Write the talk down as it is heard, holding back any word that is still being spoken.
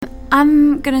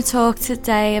I'm going to talk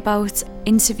today about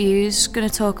interviews, going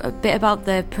to talk a bit about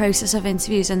the process of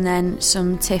interviews and then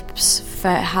some tips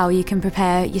for how you can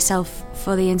prepare yourself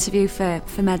for the interview for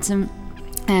medicine.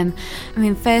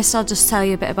 First I'll just tell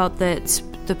you a bit about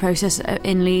the process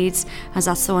in Leeds, as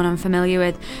that's the one I'm familiar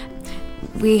with.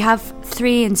 We have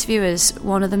 3 interviewers.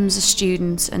 One of them's a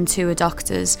student and 2 are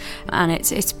doctors, and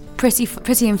it's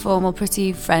pretty informal,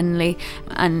 pretty friendly,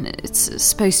 and it's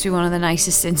supposed to be one of the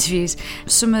nicest interviews.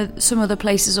 Some other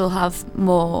places will have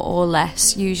more or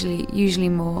less, usually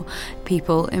more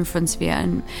people in front of you,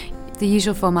 and the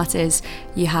usual format is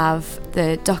you have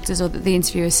the doctors or the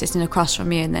interviewers sitting across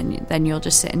from you, and then you'll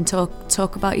just sit and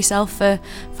talk about yourself for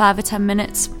 5 or 10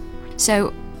 minutes.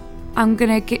 So I'm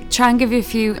going to try and give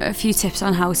you a few tips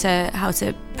on how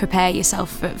to prepare yourself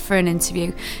for an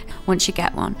interview once you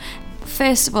get one.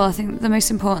 First of all, I think the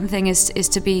most important thing is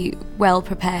to be well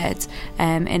prepared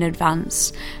in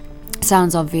advance.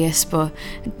 Sounds obvious, but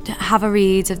have a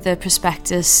read of the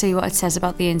prospectus, see what it says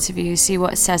about the interview, see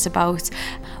what it says about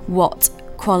what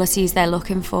qualities they're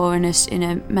looking for in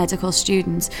a medical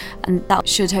student, and that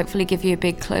should hopefully give you a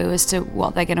big clue as to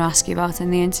what they're going to ask you about in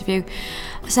the interview.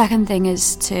 The second thing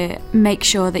is to make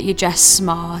sure that you dress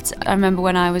smart. I remember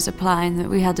when I was applying that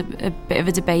we had a bit of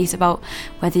a debate about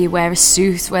whether you wear a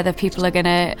suit, whether people are going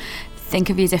to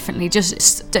think of you differently. You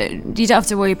don't have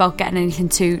to worry about getting anything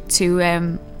too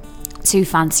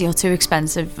fancy or too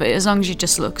expensive, but as long as you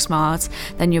just look smart,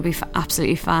 then you'll be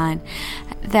absolutely fine.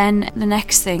 Then the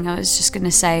next thing, I was just going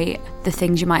to say the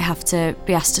things you might have to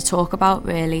be asked to talk about,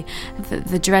 really.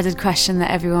 The dreaded question that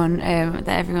everyone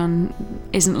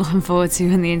isn't looking forward to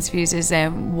in the interviews is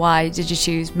why did you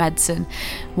choose medicine?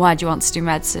 Why do you want to do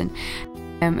medicine?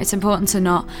 It's important to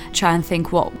not try and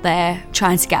think what they're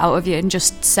trying to get out of you and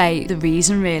just say the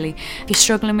reason, really. If you're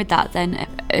struggling with that, then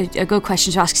a good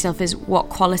question to ask yourself is, what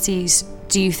qualities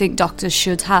do you think doctors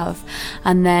should have?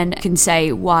 And then you can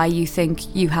say why you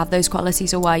think you have those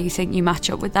qualities or why you think you match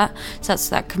up with that. So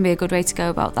that can be a good way to go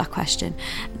about that question.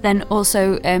 Then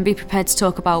also be prepared to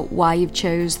talk about why you've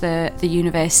chose the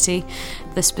university,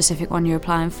 the specific one you're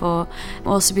applying for.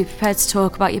 Also be prepared to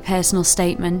talk about your personal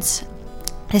statement.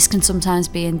 This can sometimes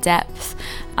be in depth.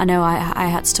 I know I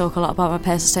had to talk a lot about my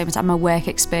personal statements and my work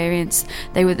experience.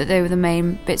 They were the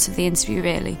main bits of the interview,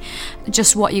 really.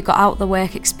 Just what you got out of the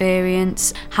work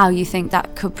experience, how you think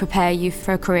that could prepare you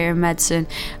for a career in medicine,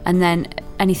 and then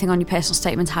anything on your personal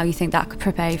statement, how you think that could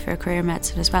prepare you for a career in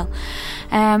medicine as well.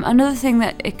 Another thing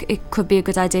that it could be a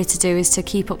good idea to do is to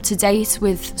keep up to date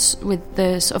with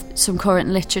the sort of some current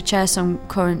literature, some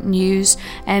current news.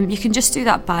 You can just do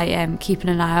that by keeping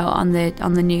an eye out on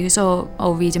the news or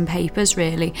reading papers,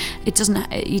 really.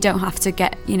 You don't have to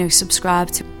get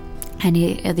subscribed to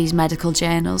any of these medical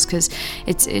journals, because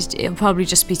it'll probably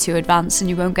just be too advanced and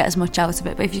you won't get as much out of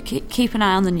it. But if you keep an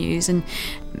eye on the news, and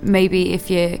maybe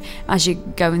as you're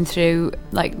going through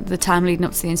like the time leading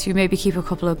up to the interview, maybe keep a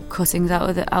couple of cuttings out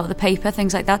of the paper,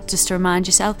 things like that, just to remind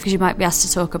yourself, because you might be asked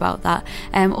to talk about that.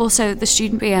 Also, the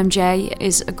Student BMJ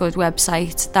is a good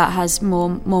website that has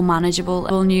more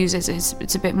manageable news.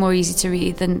 It's a bit more easy to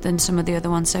read than some of the other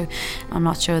ones, so I'm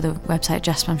not sure the website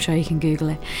address, but I'm sure you can Google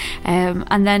it.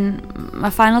 And then my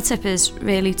final tip is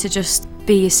really to just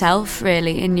be yourself,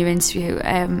 really, in your interview.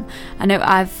 I know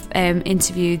I've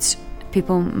interviewed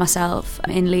people myself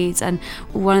in Leeds, and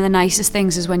one of the nicest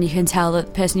things is when you can tell that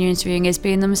the person you're interviewing is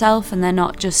being themselves, and they're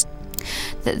not just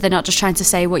trying to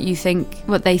say what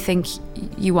they think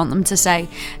you want them to say.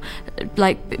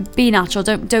 Like, be natural.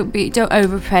 Don't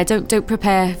over prepare. Don't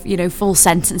prepare full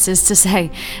sentences to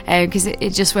say, because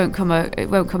it just won't come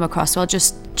across well.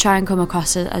 Just try and come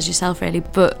across as yourself, really.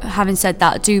 But having said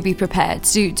that, do be prepared.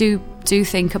 Do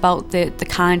think about the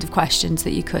kind of questions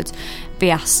that you could be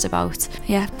asked about.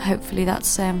 Yeah, hopefully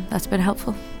that's been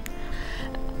helpful.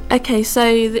 Okay,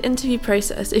 so the interview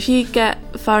process, if you get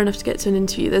far enough to get to an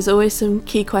interview, there's always some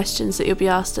key questions that you'll be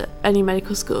asked at any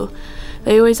medical school.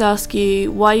 They always ask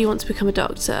you why you want to become a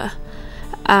doctor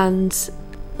and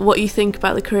what you think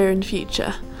about the career in the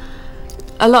future.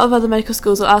 A lot of other medical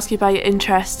schools will ask you about your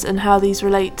interests and how these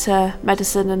relate to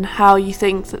medicine and how you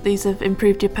think that these have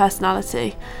improved your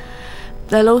personality.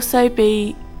 There'll also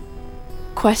be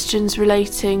questions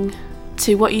relating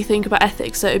to what you think about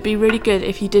ethics, so it would be really good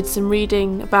if you did some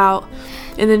reading about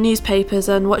in the newspapers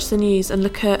and watch the news and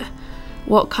look at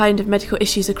what kind of medical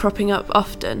issues are cropping up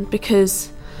often,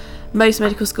 because most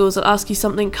medical schools will ask you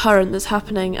something current that's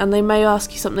happening, and they may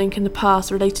ask you something in the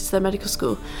past related to their medical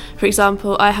school. For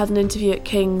example, I had an interview at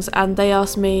King's and they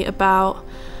asked me about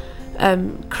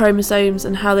chromosomes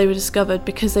and how they were discovered,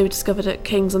 because they were discovered at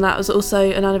King's, and that was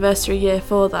also an anniversary year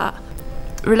for that.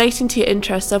 Relating to your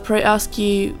interests, I'll probably ask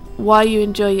you why you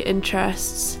enjoy your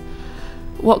interests,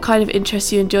 what kind of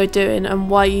interests you enjoy doing, and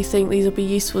why you think these will be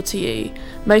useful to you.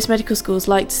 Most medical schools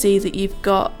like to see that you've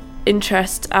got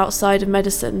interests outside of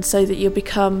medicine so that you'll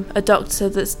become a doctor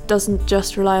that doesn't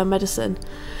just rely on medicine.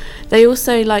 They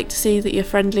also like to see that you're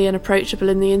friendly and approachable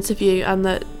in the interview and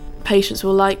that patients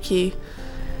will like you.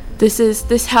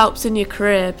 This helps in your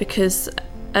career because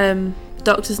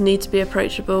doctors need to be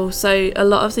approachable, so a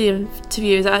lot of the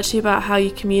interview is actually about how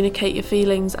you communicate your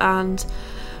feelings and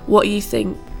what you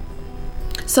think.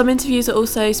 Some interviews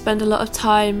also spend a lot of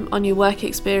time on your work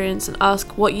experience and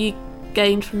ask what you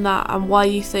gained from that and why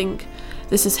you think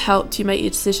this has helped you make your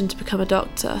decision to become a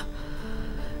doctor.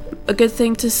 A good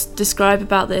thing to describe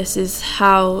about this is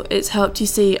how it's helped you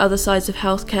see other sides of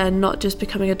healthcare, not just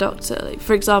becoming a doctor. Like,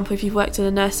 for example, if you've worked in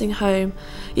a nursing home,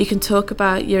 you can talk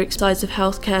about your sides of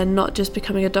healthcare, not just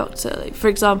becoming a doctor. Like, for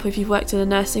example, if you've worked in a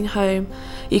nursing home,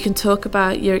 you can talk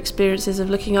about your experiences of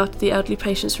looking after the elderly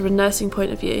patients from a nursing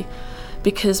point of view,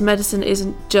 because medicine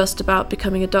isn't just about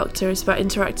becoming a doctor, it's about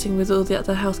interacting with all the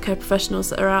other healthcare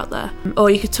professionals that are out there. Or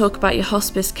you could talk about your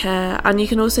hospice care, and you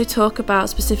can also talk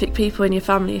about specific people in your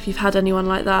family if you've had anyone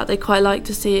like that. They quite like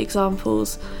to see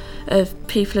examples of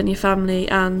people in your family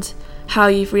and how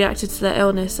you've reacted to their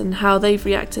illness and how they've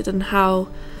reacted and how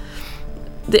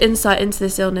the insight into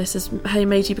this illness has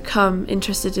made you become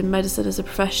interested in medicine as a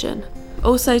profession.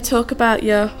 Also talk about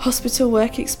your hospital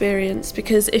work experience,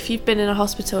 because if you've been in a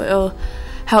hospital, it'll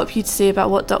help you to see about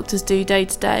what doctors do day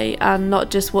to day and not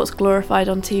just what's glorified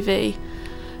on TV.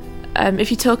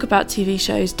 If you talk about TV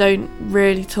shows, don't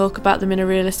really talk about them in a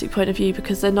realistic point of view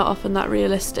because they're not often that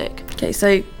realistic. Okay,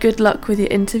 so good luck with your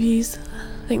interviews.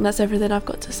 I think that's everything I've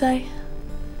got to say.